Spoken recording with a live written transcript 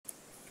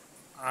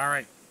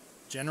Alright.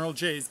 General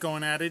J's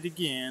going at it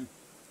again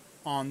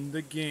on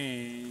the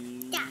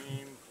game. Yeah.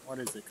 What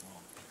is it called?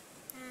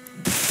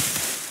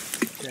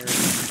 There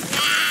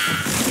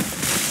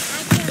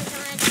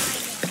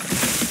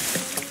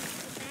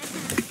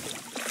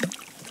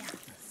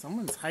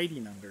Someone's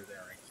hiding under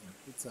there, I think.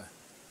 It's like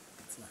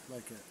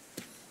a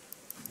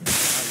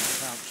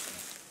crouch thing.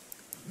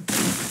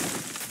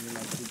 You're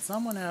like, did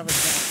someone have a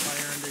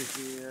campfire under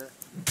here?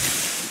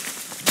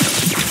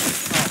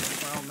 Oh,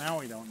 well, now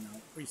we don't know.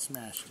 We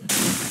smashed it.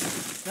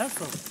 That's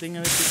the thing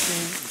of this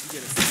game, is you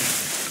get to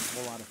smash a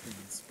whole lot of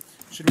things.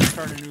 Should we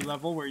start a new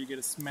level where you get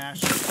to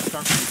smash,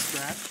 start from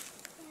scratch?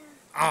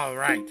 Yeah. All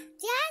right.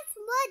 That's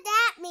what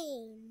that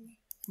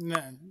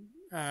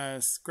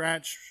means.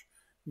 Scratch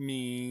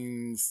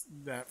means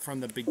that from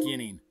the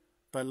beginning.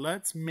 But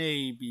let's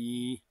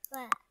maybe...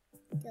 What?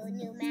 Do a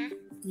new map?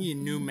 Yeah,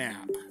 new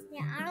map.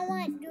 Yeah, I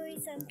want to do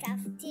some stuff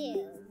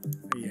too.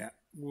 Yeah,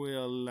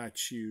 we'll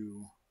let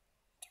you...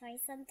 Try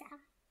some stuff?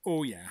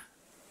 Oh, yeah.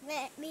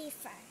 Let me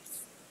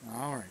first.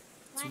 All right.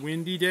 It's a What?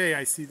 windy day.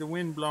 I see the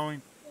wind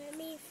blowing. Let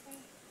me first.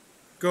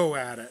 Go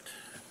at it.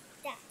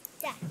 Da.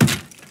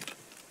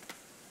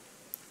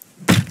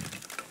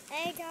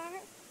 Hey,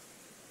 Dart.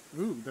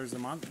 Ooh, there's a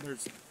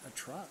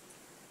truck.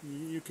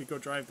 You could go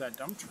drive that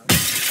dump truck.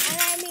 And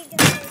let me do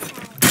this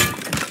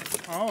house.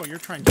 Oh, you're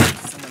trying to get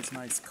someone's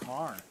nice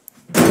car.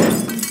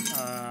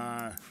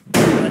 Now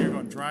you're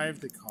going to drive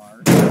the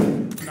car.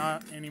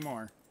 Not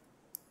anymore.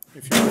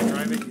 If you want to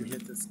drive it, you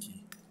hit this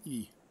key.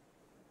 E.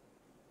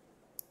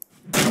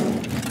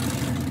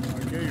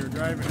 Okay, you're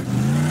driving it.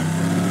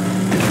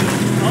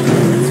 Oh,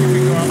 let's see if we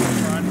go out the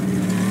front.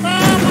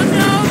 Oh, look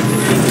out!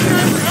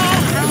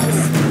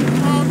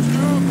 Oh,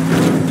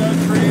 the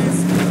trees.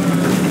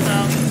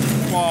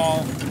 Wall.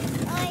 Oh,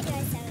 I do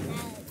something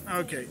else.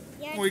 Okay,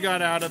 we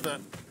got out of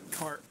the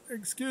car.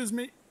 Excuse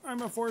me,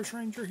 I'm a forest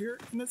ranger here,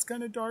 and it's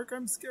kind of dark.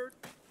 I'm scared.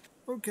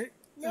 Okay.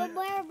 No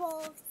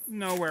werewolves.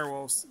 No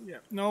werewolves. Yeah,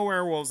 no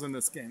werewolves in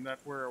this game that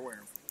we're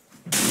aware of.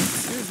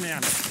 Excuse me,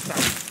 I'm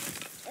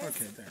stuck.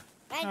 Okay, there.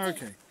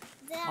 Okay.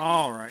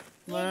 All right.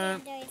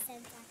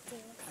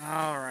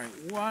 All right.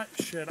 What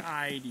should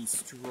I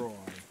destroy?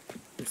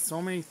 There's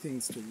so many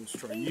things to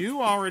destroy.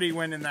 You already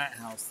went in that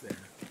house there.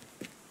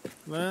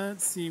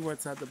 Let's see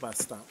what's at the bus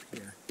stop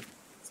here.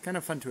 It's kind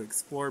of fun to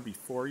explore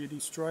before you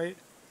destroy it.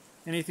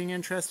 Anything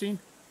interesting?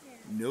 Yeah.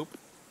 Nope.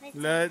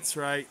 Let's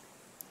write.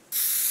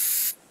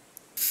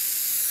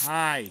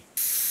 Hi.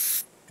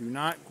 Do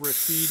not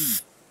graffiti.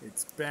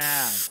 It's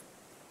bad.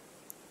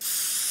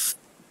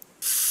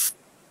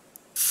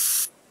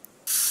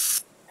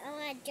 I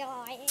want to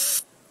draw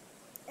it.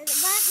 And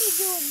let me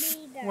do a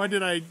meter. What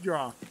did I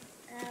draw?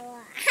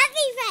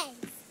 Happy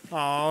face.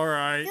 All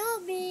right. Do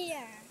a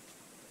meter.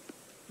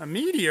 A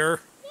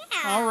meteor?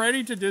 Yeah. All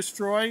ready to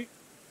destroy?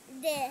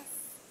 This.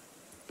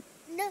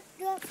 No,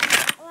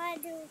 I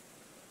want to do.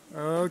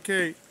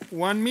 Okay.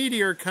 One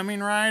meteor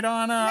coming right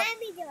on up. Let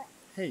me do it.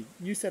 Hey,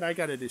 you said I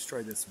gotta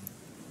destroy this one.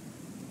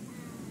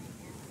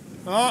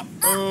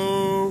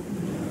 Uh-oh.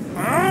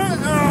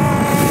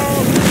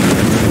 Uh-oh.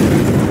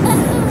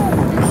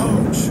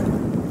 Ouch.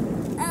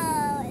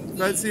 Oh.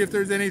 Let's see if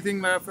there's anything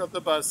left at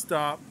the bus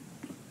stop.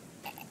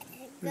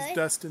 There's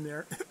dust in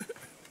there.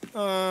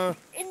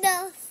 In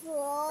the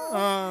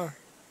floor.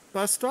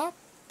 Bus stop?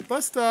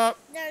 Bus stop.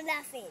 There's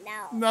nothing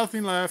now.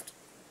 Nothing left.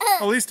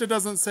 At least it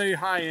doesn't say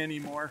hi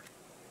anymore.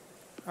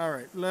 All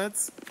right,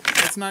 let's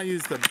not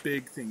use the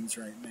big things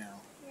right now.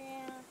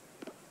 Yeah.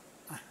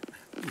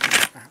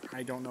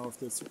 I don't know if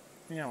this.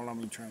 Yeah, well, let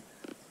me try.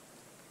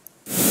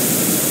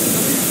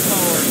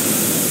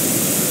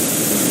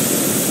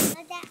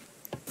 Like that.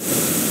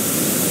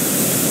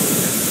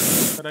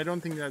 But I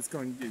don't think that's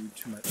going to do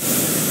too much.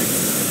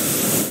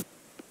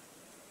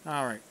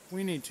 All right,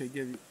 we need to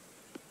give you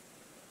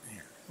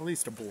here at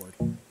least a board.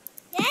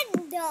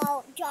 Then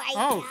don't try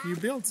Oh, that. you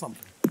build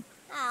something.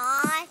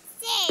 Aw,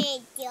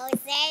 thank you,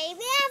 Say.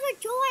 We have a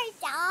toy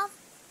stuff.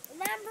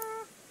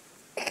 Remember?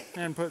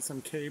 And put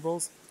some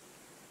cables.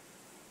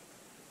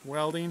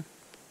 Welding.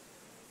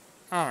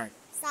 All right.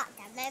 Stop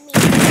that. Let me.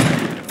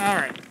 All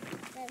right.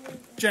 Let me.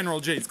 General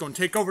J's going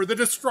to take over the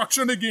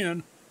destruction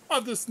again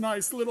of this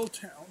nice little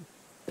town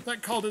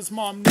that called his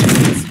mom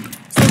names.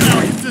 So now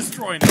he's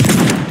destroying it.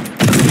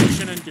 He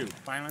shouldn't do.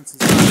 Violence is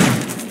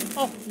bad.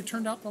 Oh, you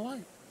turned out the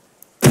light.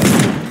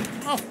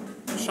 Oh,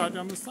 you shot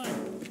down the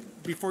sign.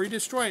 Before you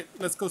destroy it,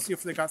 let's go see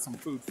if they got some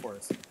food for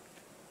us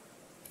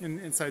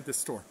inside the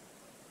store.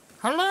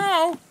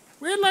 Hello,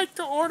 we'd like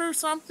to order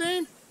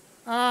something.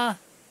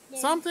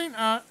 Something.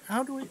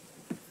 How do we?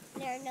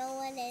 There's no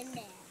one in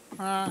there.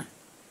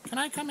 Can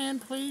I come in,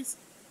 please?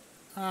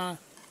 How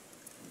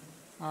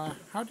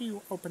do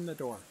you open the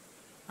door?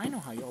 I know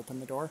how you open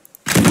the door.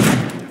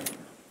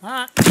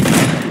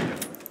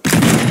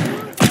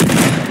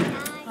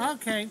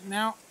 Okay,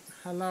 now,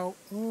 hello.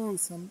 Ooh,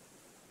 some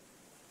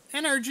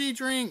energy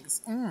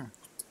drinks.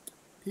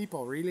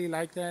 People really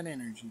like that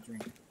energy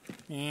drink.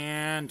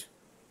 And,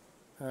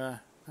 I'm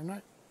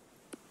not,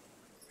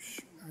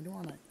 I don't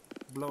want to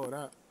blow it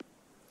up.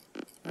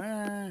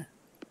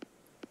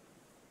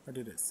 What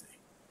did it say?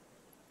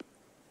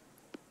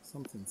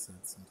 Something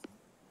said something.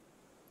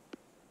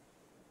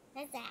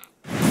 What's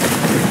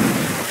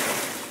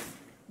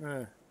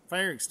that?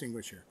 Fire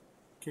extinguisher.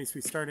 In case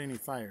we start any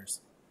fires.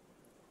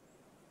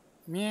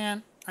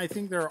 Man, I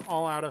think they're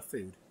all out of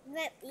food.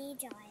 Let me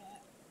try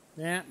it.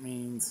 That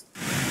means...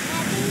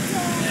 Let me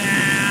try it.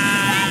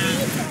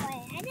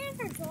 I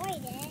never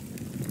tried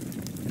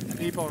it.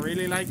 People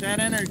really like that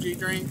energy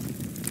drink.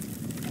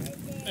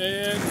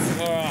 It's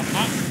hot.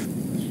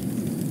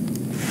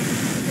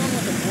 It's going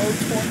like a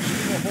blowtorch to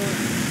the whole...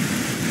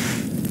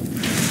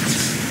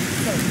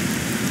 So,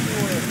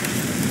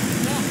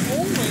 not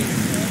only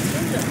it's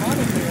going to get hot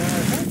in there,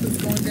 our health is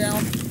going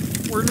down.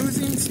 We're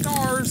losing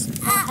stars,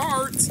 our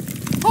hearts.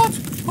 Hot,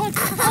 hot,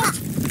 hot.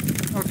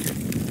 Okay.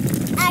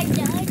 I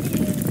don't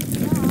do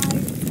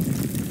stars.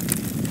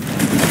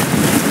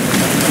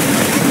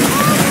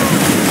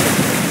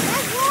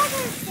 That's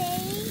water,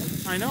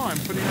 see? I know, I'm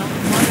putting out the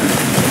fire.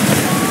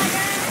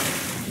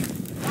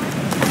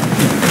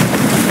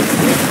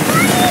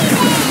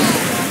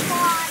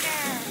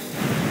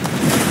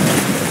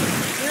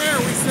 There,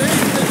 we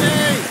saved the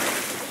day.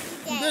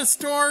 This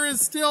store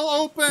is still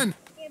open.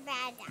 Your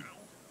bad guy,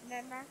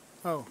 remember?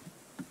 Oh.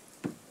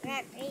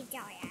 Let me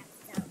try it.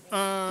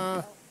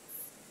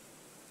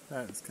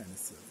 That is kind of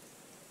silly.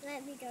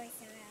 Let me try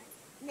some.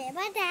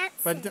 Remember that?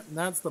 But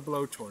that's the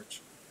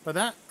blowtorch. But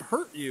that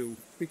hurt you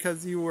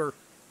because you were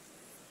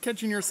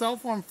catching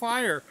yourself on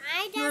fire.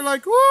 You're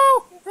like,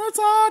 woo, it's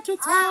hot,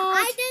 it's hot.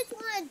 I just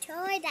want to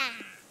try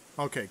that.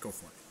 Okay, go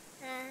for it.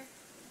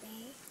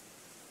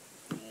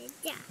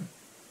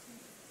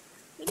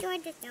 We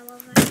doing this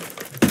over.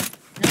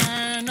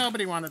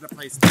 Nobody wanted a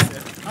place to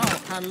sit.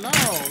 Oh, hello.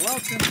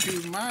 Welcome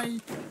to my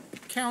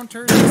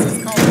counter. This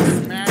is called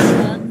a smash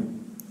hut.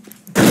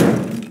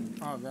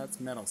 Oh, that's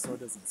metal, so it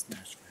doesn't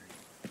smash very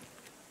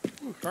good.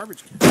 Ooh,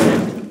 garbage cans.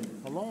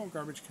 Hello,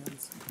 garbage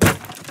cans.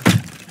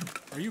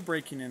 Are you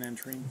breaking and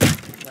entering?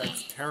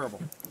 That's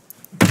terrible.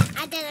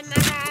 I didn't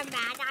remember I'm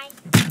bad guy.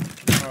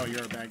 Oh,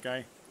 you're a bad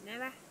guy?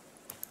 Remember?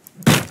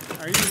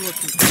 Are you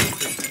looking for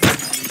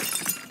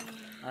Christmas?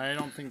 I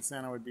don't think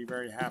Santa would be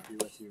very happy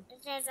with you.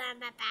 It says I'm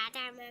a bad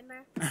guy,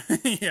 remember?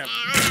 Yeah.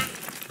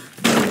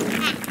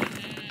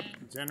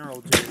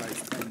 General J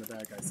likes playing the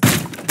bad guys.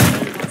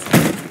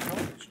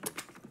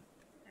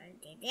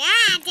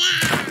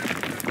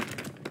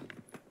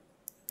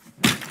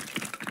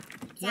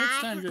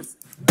 Next time, just...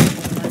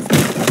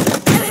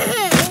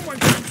 Oh my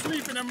God, I'm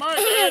sleeping in my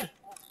bed!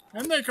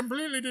 And they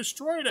completely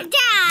destroyed it.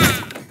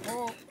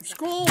 Oh,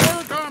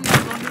 schoolwork! I'm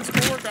not going to do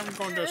schoolwork. I'm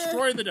going to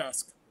destroy the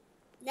desk.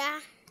 Yeah.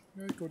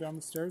 Go down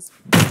the stairs.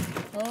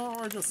 Oh,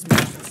 or just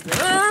smash the stairs.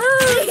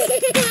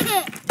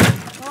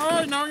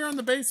 Oh, now you're in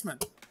the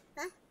basement.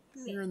 Huh?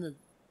 You're in the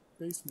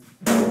basement.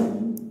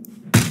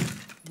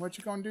 What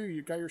you gonna do?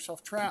 You got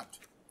yourself trapped.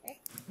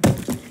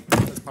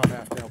 Does Papa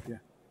have to help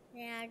you?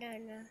 Yeah, I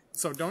don't know.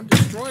 So don't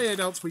destroy it,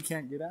 else we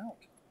can't get out.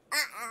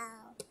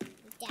 Uh-oh.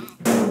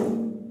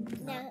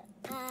 No,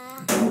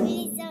 we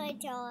need to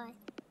enjoy.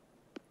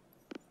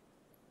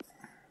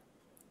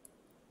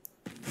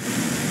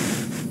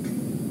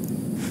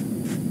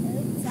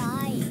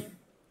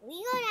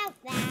 We go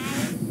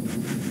outside.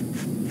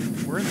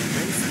 We're in the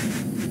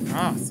basement.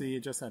 Ah, see, you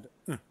just had to...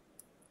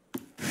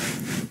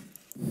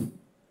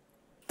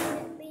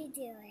 Let me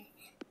do it.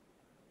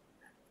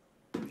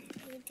 Let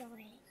me do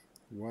it.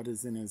 What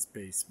is in his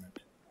basement?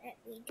 Let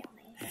me do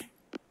it.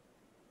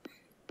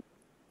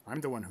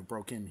 I'm the one who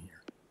broke in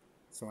here,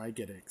 so I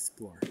get to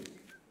explore.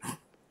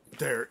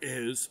 There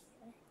is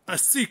a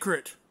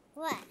secret.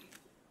 What?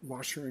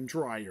 Washer and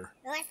dryer.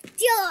 Let's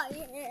do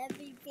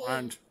everything.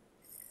 And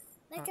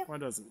what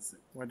does it say?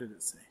 What did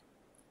it say?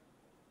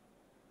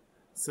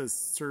 It says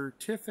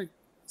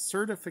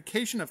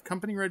certification of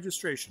company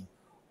registration.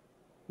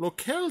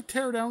 Local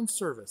TearDown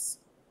service.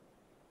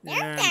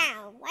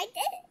 TearDown, like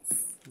this.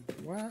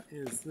 What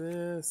is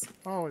this?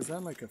 Oh, is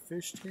that like a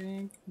fish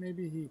tank?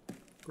 Maybe he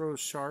grows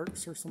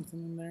sharks or something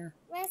in there.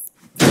 Let's...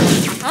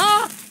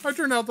 Ah! I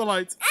turned out the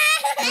lights.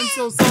 I'm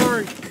so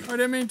sorry. I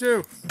didn't mean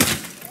to.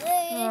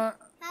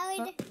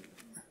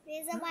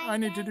 I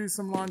need to do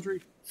some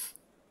laundry.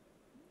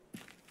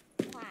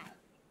 Why?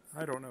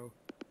 I don't know.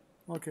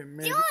 Okay,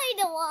 maybe. You're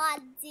the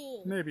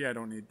laundry. Maybe I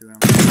don't need to do them.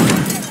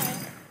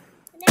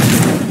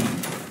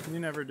 You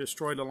never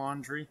destroyed a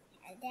laundry.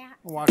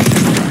 Wash it.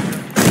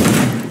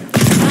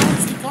 Now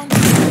it's become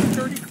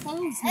dirty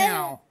clothes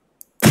now.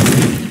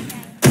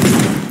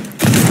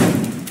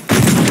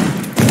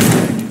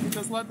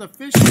 Just let the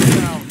fish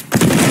get out.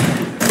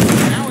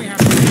 Now we have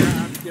to figure out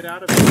how to get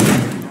out of it.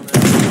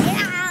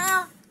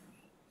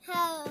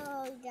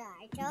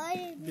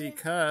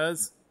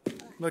 Because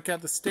look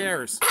at the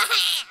stairs.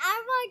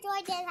 I want to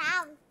join this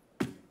house.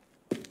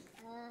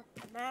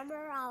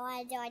 Remember, I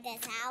want to join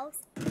this house.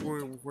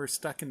 We're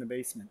stuck in the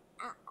basement.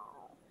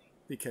 Uh-oh.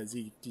 Because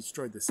he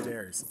destroyed the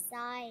stairs.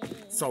 Sorry.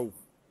 So,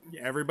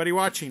 everybody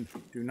watching,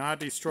 do not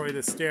destroy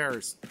the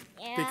stairs.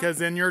 Yeah. Because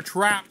then you're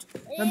trapped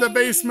in the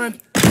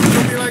basement.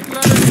 You'll be like,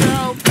 let us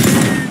out,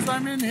 please. Please,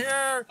 I'm in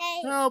here.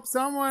 Hey. Help,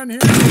 someone here.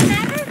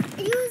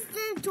 Never use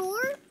the door.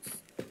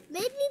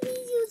 Maybe we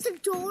use the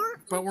door.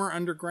 But we're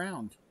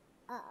underground.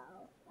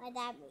 Uh-oh. What does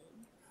that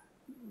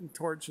mean?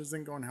 Torch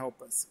isn't going to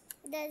help us.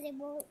 Does it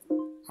won't?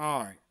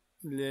 All right.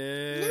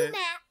 New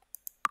map.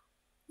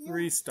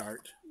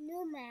 Restart.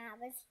 New map.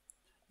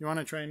 You want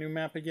to try a new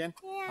map again?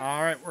 Yeah.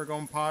 All right, we're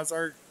going to pause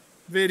our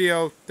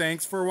video.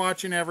 Thanks for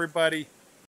watching, everybody.